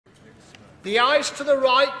The ayes to the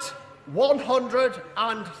right,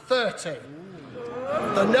 130.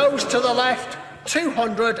 The noes to the left,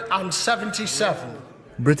 277.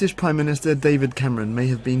 British Prime Minister David Cameron may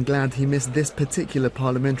have been glad he missed this particular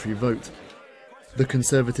parliamentary vote. The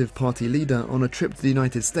Conservative Party leader, on a trip to the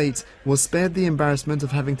United States, was spared the embarrassment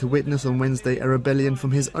of having to witness on Wednesday a rebellion from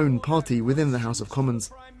his own party within the House of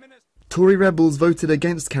Commons. Tory rebels voted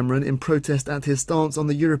against Cameron in protest at his stance on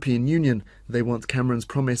the European Union. They want Cameron's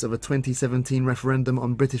promise of a 2017 referendum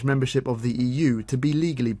on British membership of the EU to be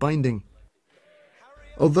legally binding.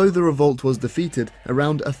 Although the revolt was defeated,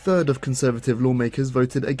 around a third of Conservative lawmakers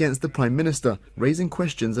voted against the Prime Minister, raising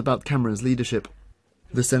questions about Cameron's leadership.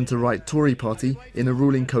 The centre-right Tory party, in a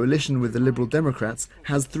ruling coalition with the Liberal Democrats,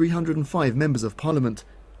 has 305 members of Parliament.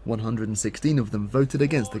 116 of them voted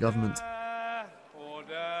against the government.